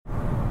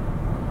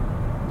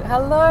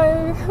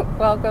Hello,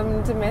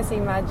 welcome to Messy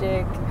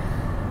Magic.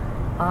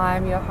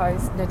 I'm your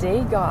host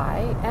Nadee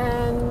Guy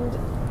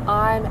and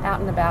I'm out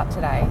and about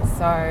today,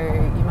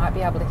 so you might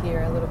be able to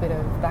hear a little bit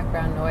of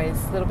background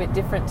noise, a little bit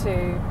different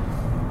to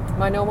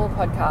my normal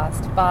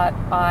podcast, but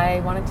I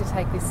wanted to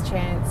take this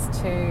chance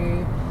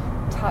to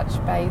touch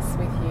base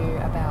with you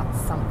about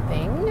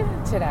something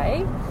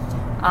today.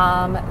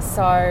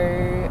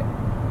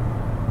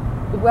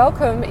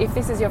 Welcome. If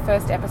this is your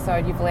first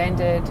episode, you've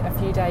landed a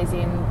few days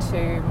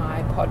into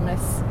my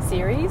PODMAS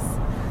series,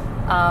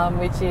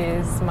 which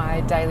is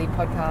my daily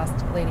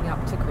podcast leading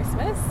up to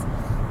Christmas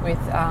with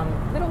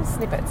little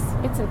snippets,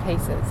 bits and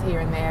pieces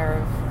here and there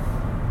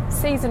of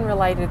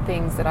season-related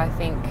things that I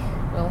think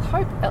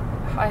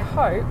I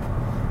hope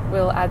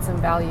will add some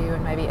value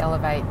and maybe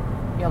elevate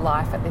your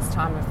life at this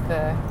time of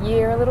the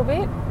year a little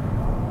bit.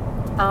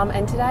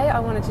 And today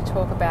I wanted to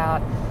talk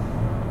about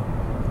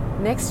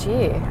next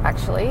year,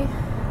 actually,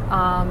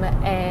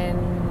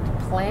 and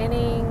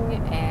planning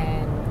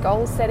and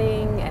goal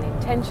setting and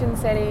intention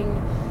setting.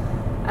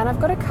 And I've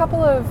got a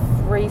couple of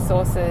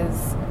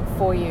resources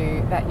for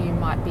you that you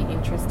might be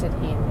interested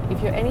in.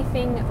 If you're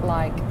anything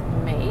like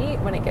me,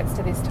 when it gets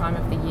to this time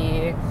of the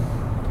year,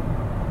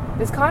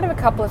 there's kind of a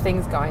couple of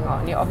things going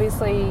on.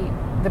 Obviously,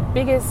 the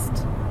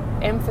biggest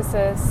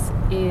emphasis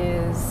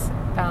is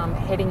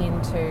heading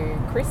into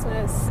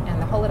Christmas and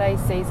the holiday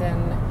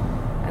season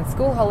and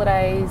school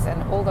holidays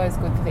and all those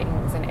good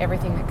things and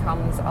everything that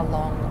comes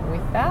along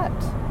with that.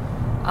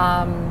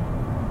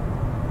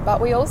 But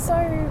we also,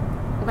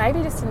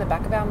 maybe just in the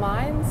back of our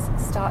minds,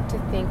 start to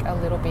think a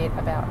little bit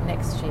about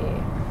next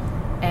year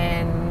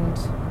and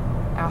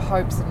our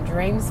hopes and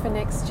dreams for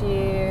next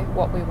year,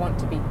 what we want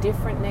to be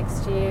different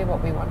next year,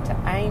 what we want to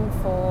aim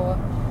for.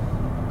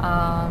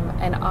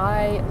 And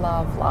I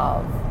love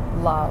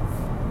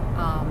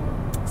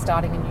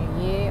starting a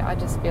new year. I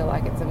just feel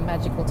like it's a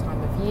magical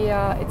time of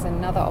year. It's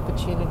another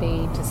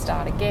opportunity to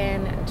start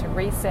again and to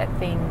reset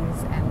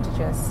things and to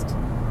just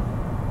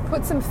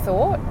put some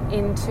thought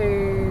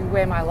into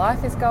where my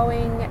life is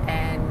going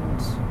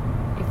and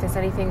if there's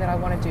anything that I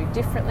want to do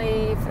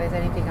differently, if there's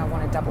anything I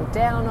want to double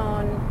down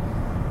on.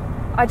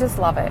 I just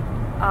love it.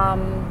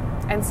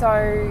 And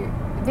so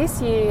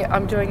this year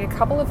I'm doing a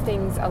couple of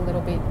things a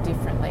little bit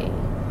differently.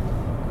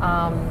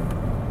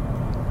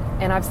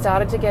 And I've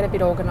started to get a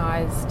bit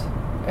organised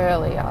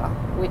earlier,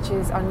 which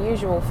is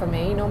unusual for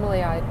me.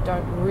 Normally I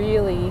don't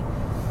really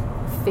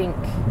think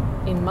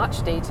in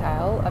much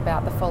detail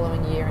about the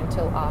following year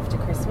until after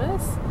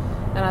Christmas,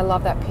 and I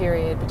love that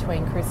period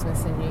between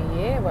Christmas and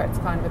New Year where it's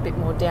kind of a bit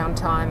more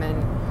downtime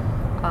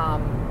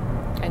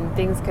and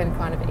things can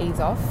kind of ease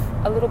off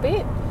a little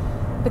bit.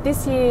 But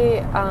this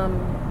year,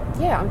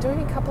 I'm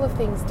doing a couple of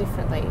things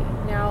differently.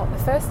 Now, the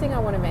first thing I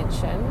want to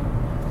mention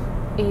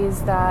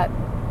is that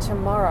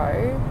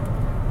tomorrow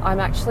I'm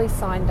actually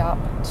signed up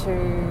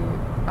to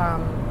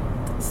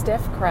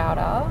Steph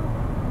Crowder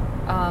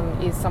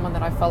is someone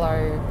that I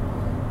follow.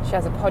 She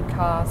has a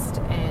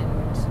podcast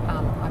and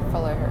I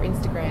follow her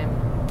Instagram.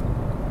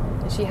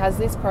 She has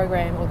this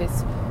program or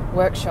this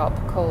workshop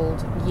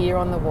called Year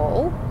on the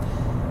Wall.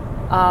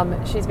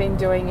 She's been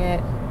doing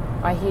it,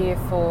 I hear,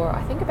 for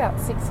I think about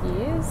 6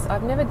 years.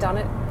 I've never done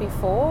it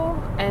before,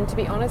 and to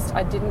be honest,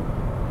 I didn't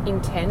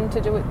intend to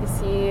do it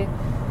this year.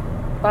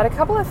 But a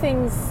couple of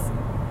things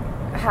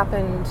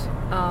happened,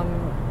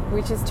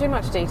 which is too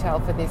much detail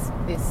for this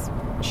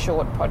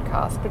short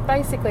podcast. But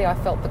basically, I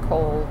felt the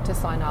call to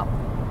sign up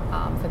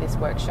for this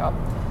workshop.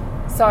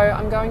 So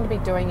I'm going to be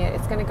doing it.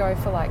 It's going to go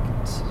for like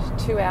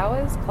 2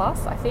 hours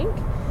plus, I think.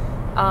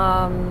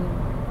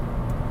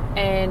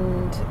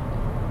 And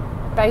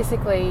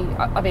basically,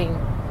 I mean,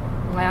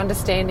 my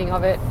understanding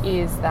of it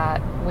is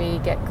that we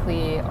get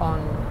clear on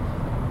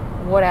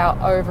what our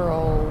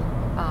overall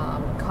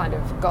kind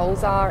of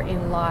goals are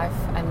in life,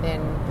 and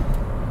then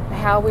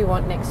how we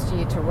want next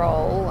year to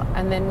roll,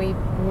 and then we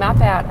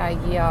map out our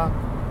year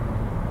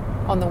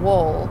on the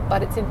wall,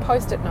 but it's in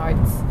post-it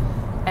notes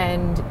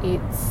and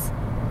it's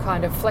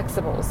kind of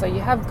flexible. So you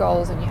have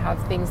goals and you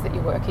have things that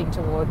you're working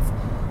towards,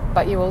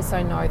 but you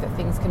also know that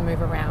things can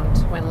move around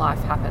when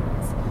life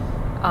happens.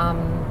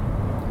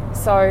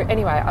 So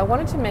anyway, I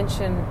wanted to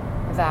mention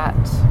that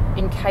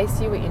in case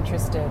you were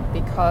interested,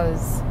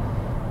 because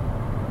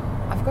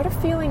I've got a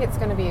feeling it's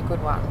going to be a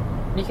good one.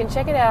 You can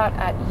check it out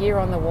at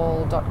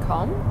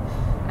yearonthewall.com.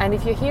 And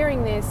if you're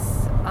hearing this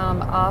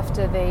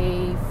after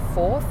the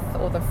 4th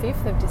or the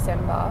 5th of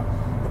December,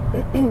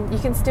 I think you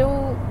can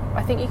still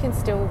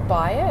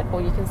buy it,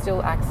 or you can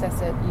still access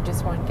it. You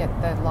just won't get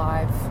the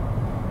live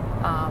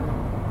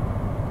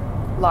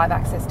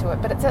access to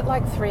it. But it's at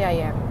like 3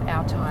 a.m.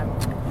 our time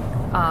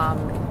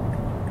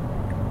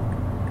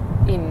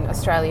in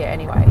Australia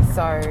anyway.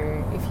 So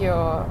if you're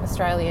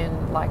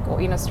Australian, or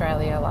in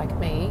Australia like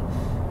me,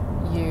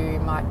 you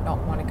might not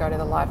want to go to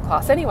the live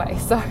class anyway,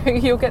 so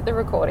you'll get the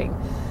recording.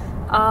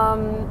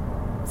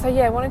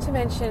 I wanted to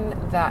mention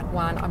that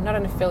one. I'm not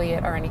an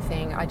affiliate or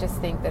anything. I just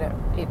think that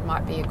it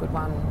might be a good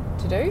one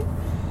to do,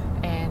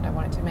 and I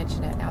wanted to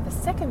mention it. Now, the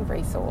second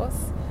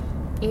resource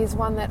is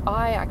one that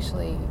I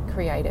actually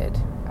created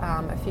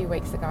a few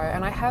weeks ago,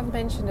 and I have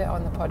mentioned it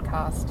on the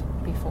podcast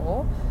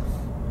before,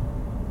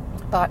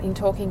 but in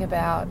talking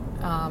about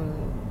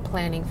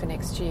planning for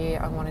next year,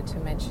 I wanted to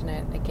mention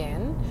it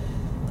again.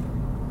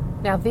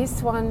 Now,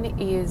 this one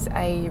is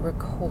a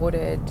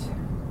recorded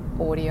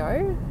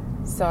audio,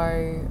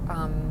 so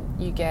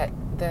you get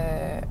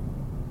the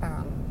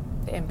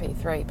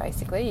MP3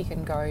 basically. You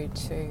can go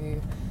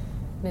to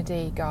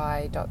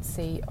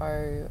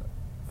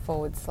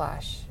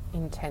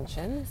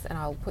nadiguy.co/intentions, and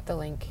I'll put the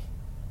link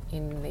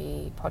in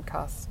the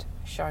podcast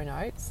show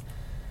notes.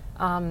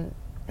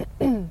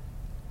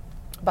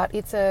 But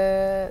it's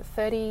a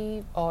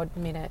 30 odd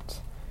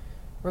minute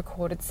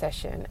recorded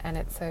session, and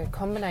it's a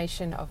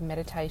combination of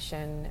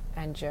meditation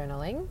and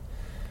journaling.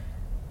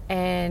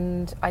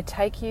 And I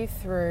take you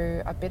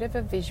through a bit of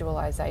a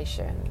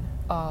visualization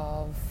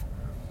of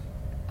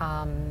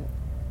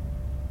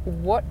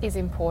what is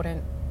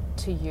important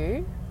to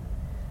you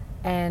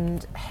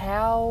and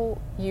how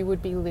you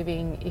would be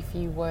living if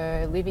you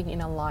were living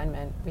in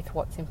alignment with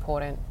what's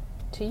important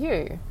to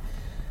you.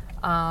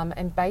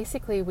 And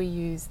basically we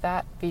use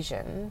that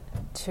vision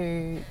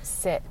to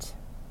set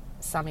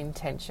some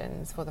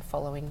intentions for the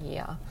following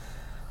year.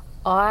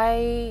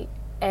 I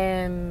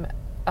am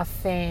a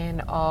fan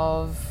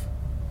of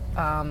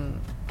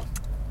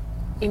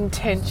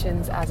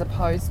intentions as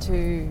opposed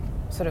to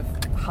sort of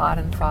hard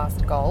and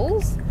fast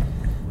goals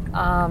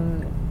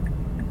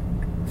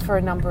for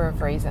a number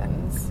of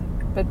reasons.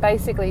 But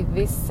basically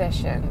this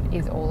session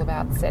is all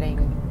about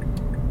setting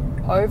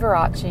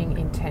overarching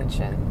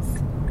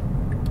intentions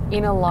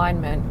in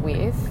alignment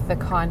with the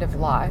kind of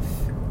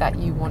life that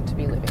you want to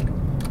be living.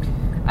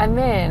 And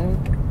then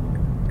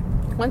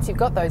once you've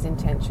got those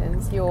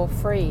intentions, you're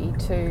free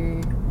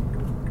to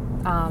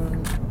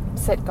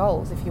set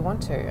goals if you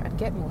want to, and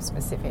get more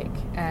specific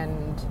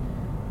and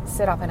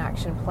set up an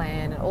action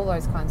plan and all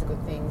those kinds of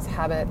good things,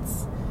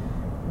 habits.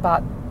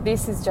 But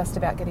this is just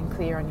about getting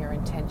clear on your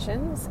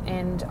intentions.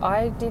 And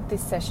I did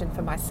this session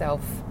for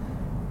myself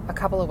a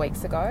couple of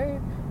weeks ago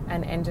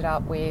and ended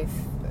up with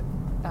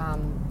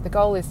the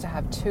goal is to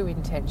have 2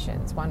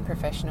 intentions, one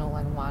professional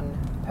and one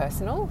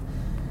personal,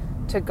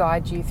 to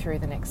guide you through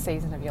the next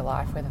season of your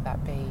life, whether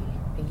that be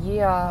a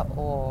year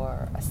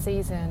or a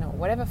season or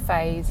whatever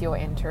phase you're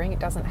entering. It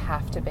doesn't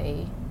have to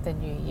be the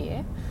new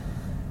year.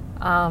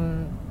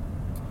 And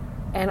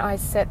I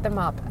set them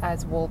up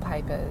as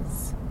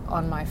wallpapers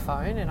on my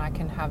phone, and I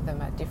can have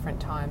them at different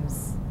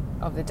times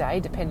of the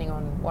day depending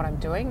on what I'm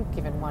doing,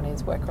 given one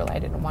is work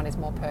related and one is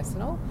more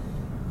personal.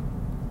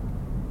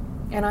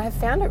 And I have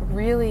found it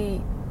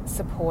really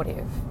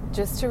supportive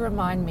just to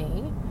remind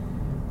me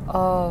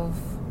of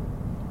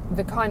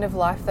the kind of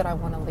life that I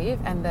want to live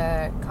and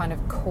the kind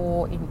of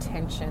core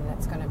intention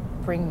that's going to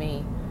bring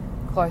me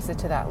closer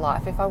to that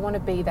life. If I want to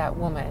be that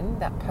woman,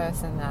 that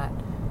person that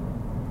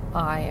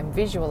I am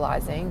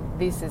visualizing,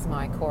 this is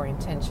my core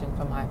intention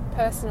for my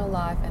personal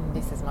life, and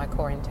this is my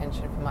core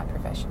intention for my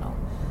professional.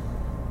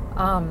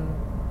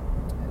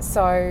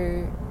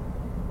 So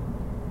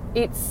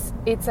it's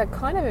a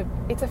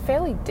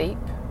fairly deep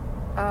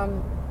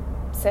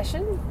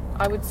session,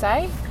 I would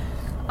say,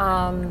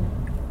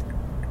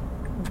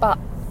 but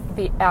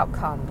the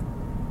outcome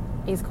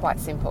is quite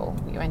simple.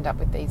 You end up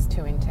with these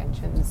 2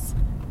 intentions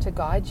to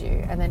guide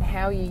you, and then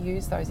how you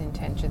use those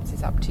intentions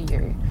is up to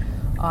you.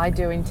 I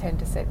do intend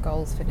to set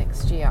goals for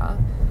next year,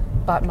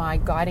 but my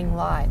guiding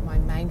light, my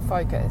main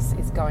focus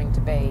is going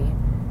to be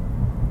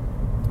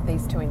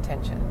these 2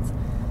 intentions.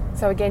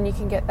 So again, you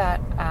can get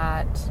that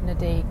at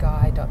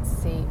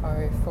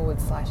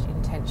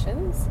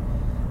nadiguy.co/intentions,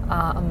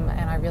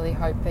 and I really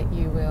hope that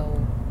you will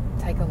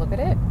take a look at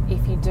it.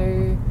 If you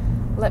do,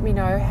 let me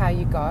know how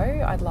you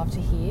go. I'd love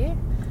to hear.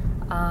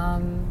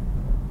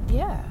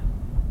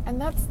 And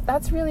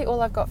that's really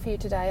all I've got for you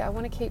today. I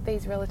want to keep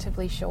these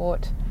relatively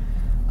short.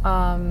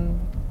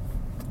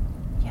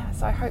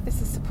 So I hope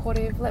this is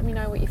supportive. Let me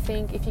know what you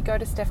think. If you go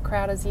to Steph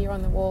Crowder's Year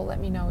on the Wall, let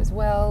me know as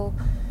well.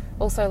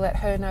 Also let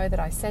her know that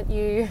I sent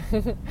you.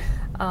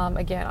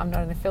 Again, I'm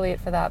not an affiliate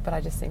for that, but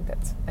I just think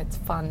it's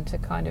fun to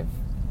kind of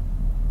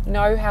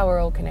know how we're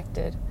all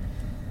connected.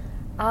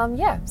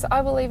 So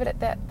I will leave it at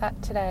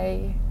that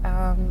today.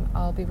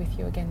 I'll be with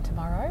you again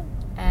tomorrow.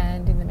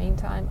 And in the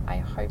meantime, I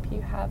hope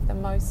you have the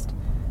most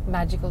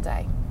magical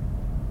day.